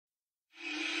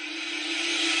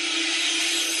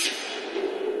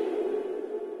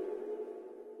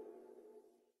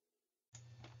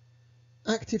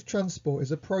Active transport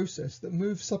is a process that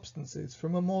moves substances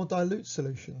from a more dilute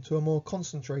solution to a more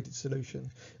concentrated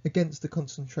solution against the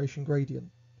concentration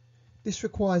gradient. This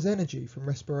requires energy from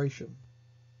respiration.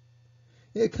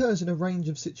 It occurs in a range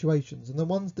of situations, and the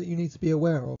ones that you need to be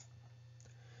aware of.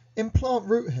 In plant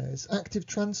root hairs, active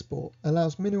transport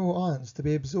allows mineral ions to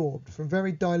be absorbed from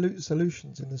very dilute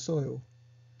solutions in the soil.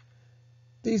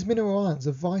 These mineral ions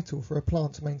are vital for a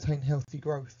plant to maintain healthy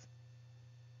growth.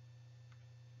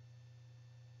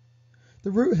 The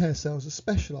root hair cells are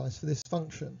specialised for this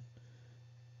function.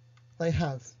 They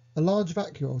have a large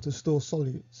vacuole to store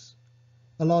solutes,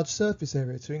 a large surface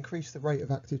area to increase the rate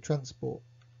of active transport.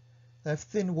 They have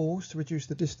thin walls to reduce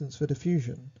the distance for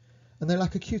diffusion, and they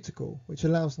lack a cuticle which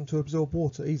allows them to absorb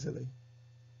water easily.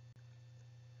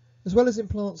 As well as in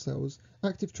plant cells,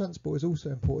 active transport is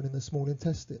also important in the small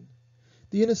intestine.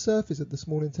 The inner surface of the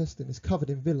small intestine is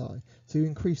covered in villi to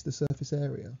increase the surface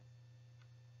area.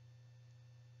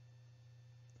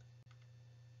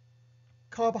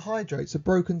 Carbohydrates are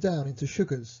broken down into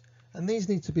sugars, and these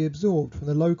need to be absorbed from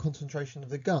the low concentration of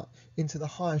the gut into the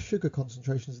higher sugar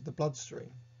concentrations of the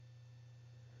bloodstream.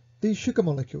 These sugar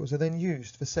molecules are then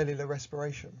used for cellular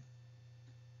respiration.